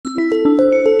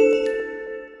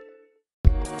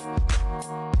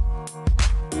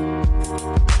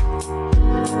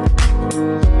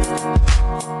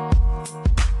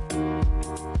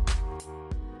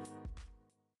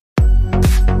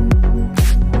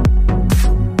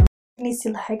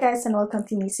Nisi. Hi guys, and welcome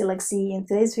to Nisi Lexi. In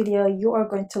today's video, you are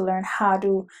going to learn how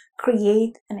to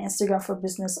create an Instagram for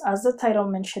business. As the title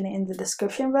mentioned in the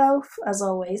description below, as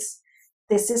always,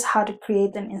 this is how to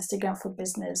create an Instagram for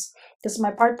business. This is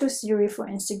my part 2 series for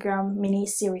Instagram mini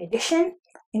series edition.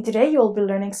 And today you'll be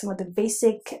learning some of the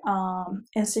basic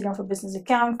Instagram for business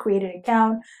account, create an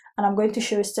account, and I'm going to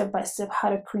show you step by step how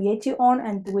to create your own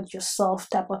and do it yourself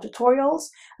type of tutorials,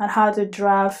 and how to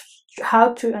drive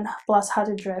traffic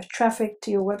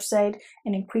to your website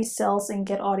and increase sales and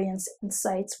get audience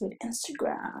insights with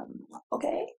Instagram.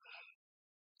 Okay,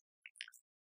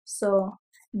 so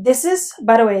this is,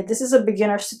 by the way, this is a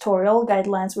beginner's tutorial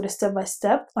guidelines with a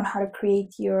step-by-step on how to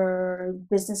create your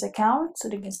business account so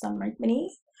that you can start making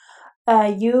money.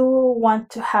 You want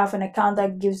to have an account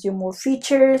that gives you more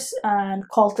features and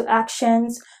call to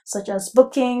actions such as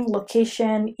booking,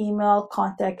 location, email,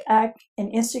 contact, act.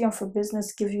 And Instagram for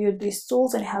business gives you these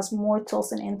tools, and it has more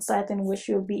tools and insight in which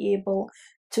you'll be able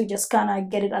to just kind of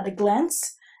get it at a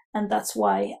glance. And that's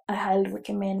why I highly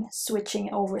recommend switching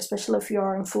over, especially if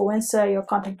you're an influencer, you're a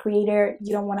content creator.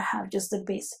 You don't want to have just the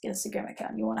basic Instagram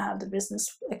account. You want to have the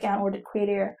business account or the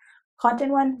creator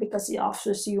content one, because it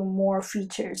offers you more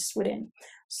features within.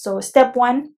 So step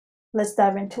one, let's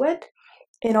dive into it.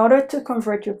 In order to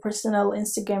convert your personal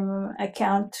Instagram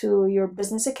account to your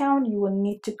business account, you will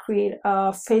need to create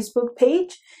a Facebook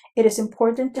page. It is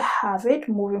important to have it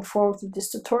moving forward with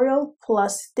this tutorial.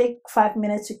 Plus, take 5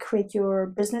 minutes to create your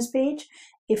business page.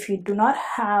 If you do not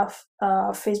have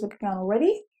a Facebook account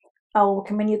already, I will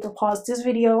recommend you to pause this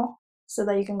video so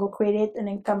that you can go create it and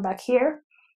then come back here.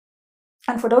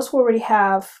 And for those who already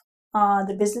have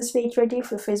the business page ready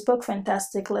for Facebook,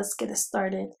 fantastic, let's get it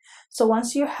started. So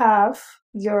once you have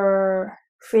your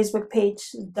Facebook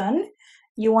page done,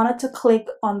 you wanted to click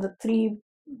on the 3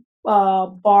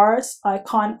 bars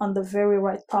icon on the very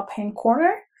right top hand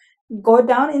corner, go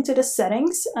down into the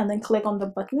settings and then click on the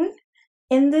button.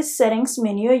 In this settings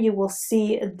menu, you will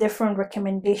see a different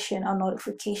recommendation or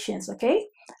notifications. Okay,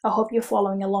 I hope you're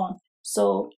following along.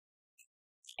 So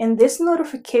in this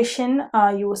notification,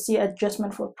 you will see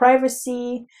adjustment for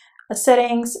privacy,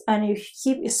 settings, and you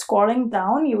keep scrolling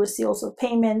down, you will see also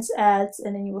payments, ads,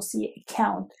 and then you will see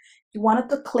account. You wanted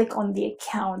to click on the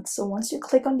account. So once you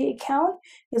click on the account,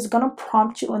 it's going to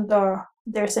prompt you on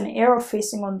there's an arrow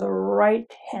facing on the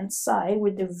right hand side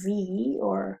with the V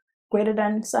or greater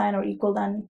than sign or equal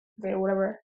than,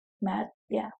 whatever, math,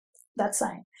 yeah, that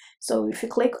sign. So if you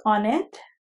click on it,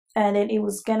 and then it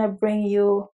was going to bring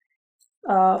you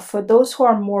for those who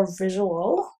are more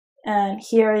visual, and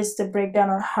here is the breakdown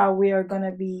on how we are going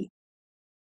to be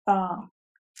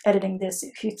editing this.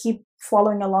 If you keep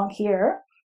following along here,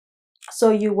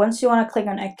 so once you want to click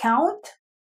on account,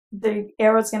 the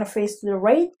arrow is going to face to the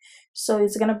right, so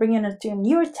it's going to bring you into a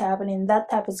newer tab, and in that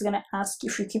tab it's going to ask you,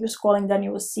 if you keep scrolling down,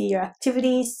 you will see your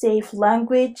activities, save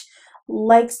language,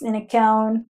 likes in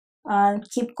account, and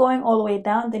keep going all the way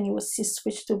down, then you will see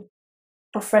switch to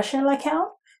professional account.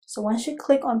 So once you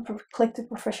click the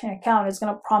professional account, it's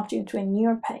going to prompt you into a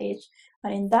newer page,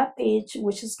 and in that page,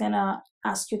 which is going to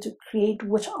ask you to create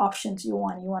which options you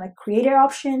want. You want a creator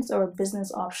options or business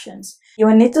options. You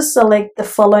will need to select the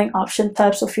following option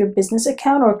types of your business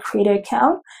account or creator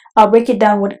account. I'll break it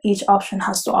down what each option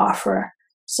has to offer.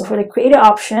 So for the creator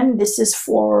option, this is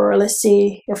for, let's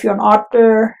say, if you're an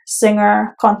author,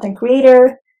 singer, content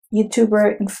creator,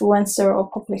 YouTuber, influencer, or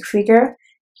public figure,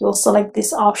 you'll select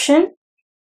this option.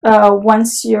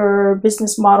 Once your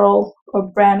business model or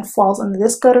brand falls under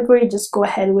this category, just go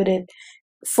ahead with it.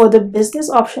 For the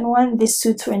business option one, this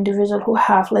suits for individuals who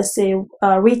have, let's say,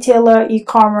 retailer,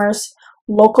 e-commerce,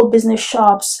 local business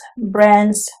shops,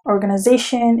 brands,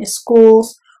 organization,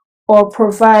 schools, or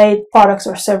provide products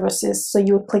or services. So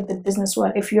you would click the business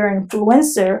one. If you're an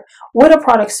influencer with a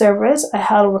product service, I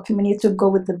highly recommend you to go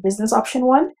with the business option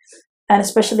one. And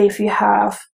especially if you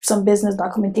have some business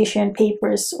documentation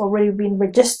papers already being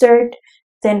registered,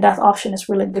 then that option is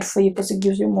really good for you because it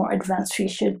gives you more advanced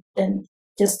features than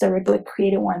just the regular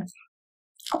creative one.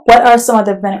 What are some of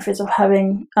the benefits of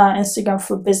having Instagram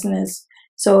for business?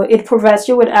 So it provides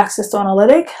you with access to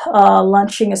analytics,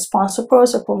 launching a sponsor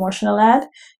post or promotional ad.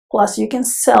 Plus, you can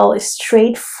sell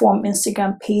straight from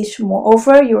Instagram page.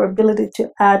 Moreover, your ability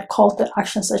to add call to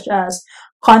action such as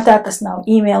contact us now,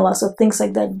 email us, or things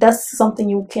like that. That's something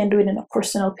you can do it in a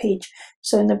personal page.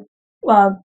 So in the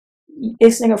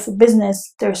Instagram for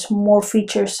business, there's more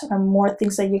features and more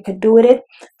things that you could do with it.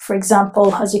 For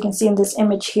example, as you can see in this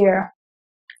image here,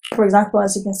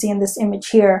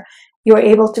 you're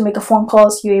able to make a phone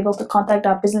calls, you're able to contact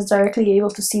our business directly, you're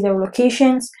able to see their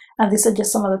locations, and these are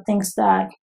just some of the things that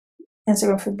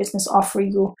Instagram for business offer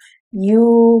you.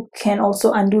 You can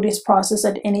also undo this process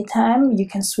at any time. You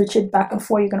can switch it back and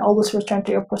forth. You can always return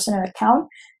to your personal account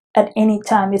at any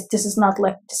time. This is not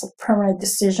like just a permanent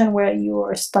decision where you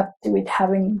are stuck with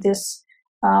having this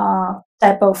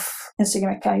type of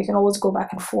Instagram account. You can always go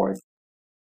back and forth.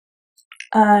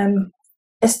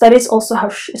 Studies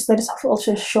have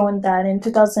also shown that in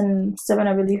 2007,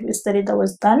 I believe, a study that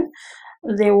was done,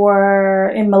 they were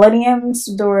in millenniums,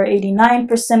 there were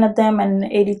 89% of them, and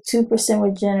 82%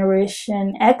 were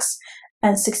Generation X,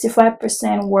 and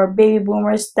 65% were baby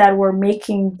boomers that were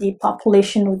making the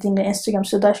population within the Instagram.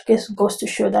 So that just goes to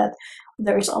show that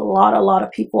there's a lot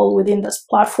of people within this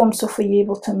platform. So for you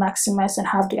able to maximize and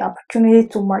have the opportunity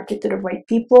to market to the right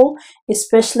people,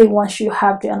 especially once you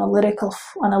have the analytic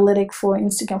for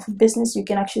Instagram for business, you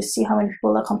can actually see how many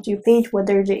people that come to your page,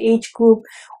 whether the age group,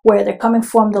 where they're coming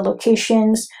from, the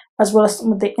locations, as well as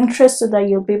some of the interests, so that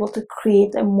you'll be able to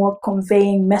create a more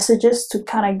conveying messages to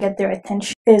kind of get their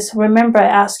attention. Is remember, I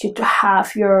asked you to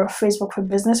have your Facebook for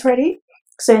business ready.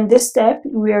 So in this step,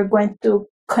 we are going to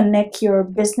connect your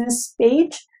business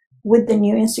page with the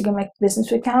new Instagram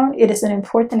business account. It is an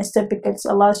important step because it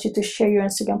allows you to share your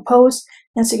Instagram posts,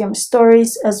 Instagram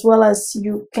stories, as well as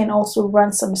you can also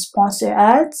run some sponsor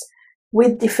ads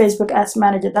with the Facebook Ads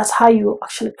Manager. That's how you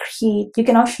actually create. You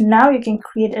can actually now you can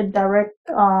create a direct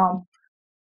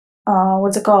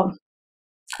what's it called,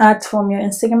 ads from your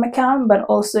Instagram account. But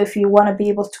also, if you want to be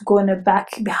able to go in the back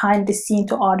behind the scene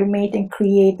to automate and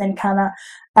create and kind of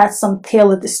add some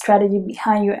tailored strategy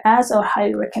behind your ads, I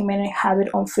highly recommend have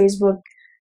it on Facebook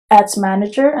Ads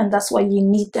Manager. And that's why you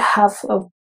need to have a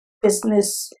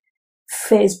business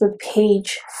Facebook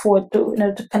page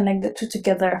to connect the two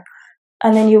together.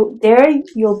 And then you'll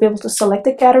be able to select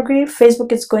a category.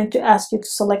 Facebook is going to ask you to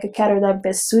select a category that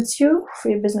best suits you for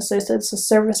your business. So it's a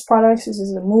service product, this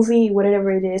is a movie,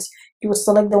 whatever it is, you will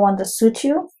select the one that suits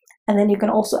you. And then you can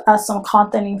also add some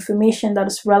content information that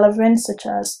is relevant, such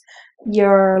as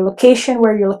your location,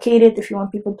 where you're located, if you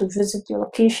want people to visit your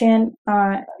location,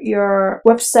 your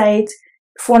website,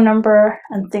 phone number,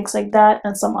 and things like that,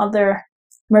 and some other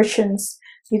merchants.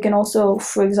 You can also,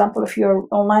 for example, if you're an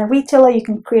online retailer, you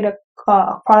can create a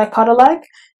product catalog,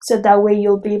 so that way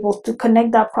you'll be able to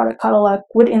connect that product catalog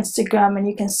with Instagram, and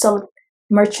you can sell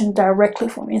merchant directly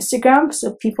from Instagram.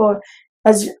 So people,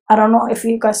 as I don't know if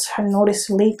you guys have noticed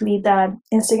lately that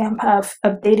Instagram have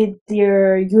updated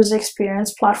their user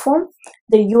experience platform,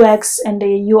 the UX and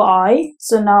the UI.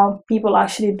 So now people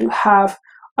actually do have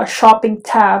a shopping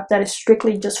tab that is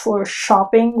strictly just for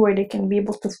shopping, where they can be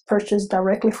able to purchase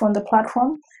directly from the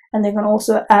platform, and they can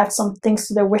also add some things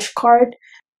to their wish card.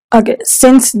 Okay,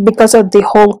 because of the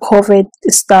whole COVID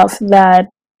stuff, that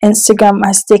Instagram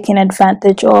has taken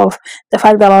advantage of the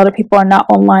fact that a lot of people are not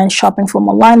online shopping from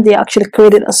online, they actually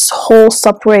created a whole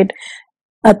separate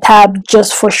tab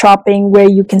just for shopping, where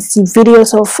you can see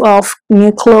videos of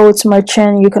new clothes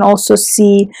merchant. You can also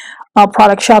see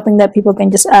product shopping that people can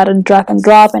just add and drag and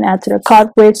drop and add to their cart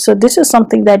with. So this is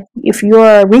something that if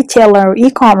you're a retailer or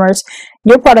e-commerce,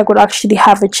 your product would actually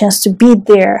have a chance to be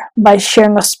there by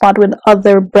sharing a spot with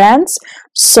other brands.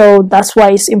 So that's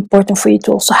why it's important for you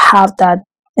to also have that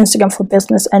Instagram for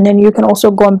business. And then you can also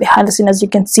go on behind the scene, as you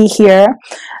can see here.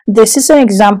 This is an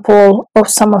example of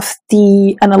some of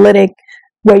the analytic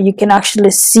where you can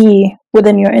actually see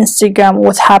within your Instagram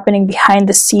what's happening behind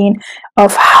the scene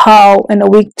of how in a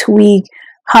week to week,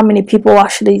 how many people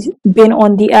actually been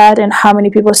on the ad and how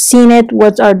many people seen it,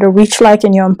 what are the reach like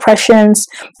and your impressions,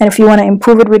 and if you want to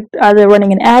improve it with either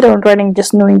running an ad or running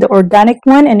just knowing the organic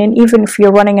one. And then even if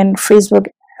you're running a Facebook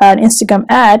and Instagram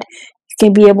ad, you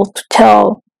can be able to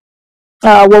tell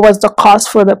what was the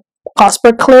cost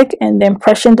per click and the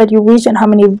impression that you reach and how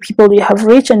many people you have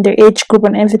reached and their age group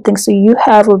and everything. So you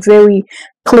have a very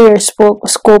clear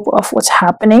scope of what's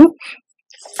happening.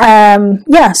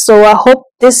 So I hope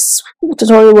this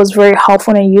tutorial was very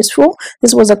helpful and useful.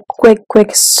 This was a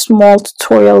quick small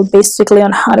tutorial basically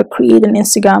on how to create an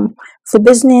Instagram for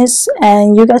business,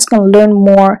 and you guys can learn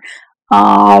more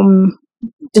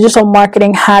digital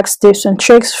marketing hacks, tips, and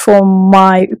tricks from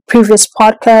my previous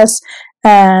podcasts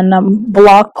and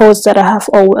blog posts that I have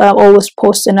always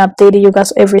posted and updated you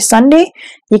guys every Sunday.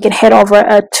 You can head over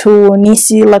to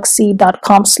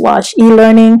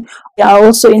nisiluxi.com/elearning. I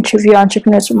also interview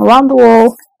entrepreneurs from around the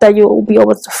world that you will be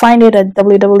able to find it at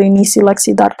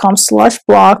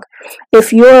www.nisiluxi.com/blog.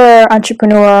 If you're an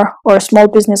entrepreneur or a small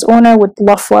business owner, would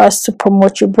love for us to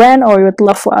promote your brand, or you would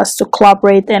love for us to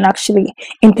collaborate and actually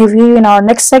interview you in our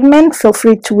next segment, feel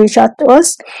free to reach out to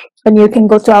us. And you can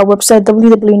go to our website,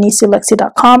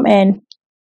 www.nisiluxi.com, and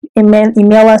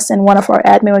email us, and one of our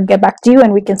admin will get back to you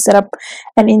and we can set up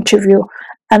an interview.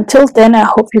 Until then, I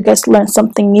hope you guys learned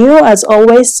something new. As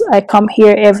always, I come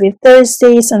here every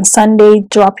Thursdays and Sunday,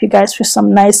 drop you guys with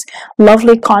some nice,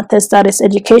 lovely content that is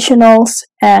educational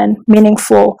and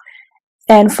meaningful.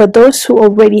 And for those who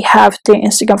already have their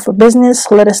Instagram for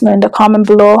business, let us know in the comment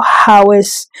below how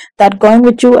is that going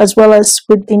with you, as well as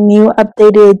with the new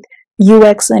updated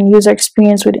UX and user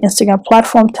experience with the Instagram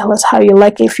platform. Tell us how you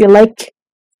like it.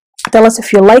 Tell us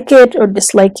if you like it or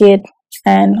dislike it,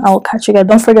 and I'll catch you guys.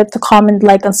 Don't forget to comment,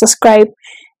 like, and subscribe,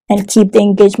 and keep the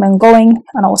engagement going.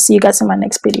 And I will see you guys in my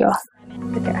next video.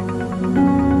 Take care.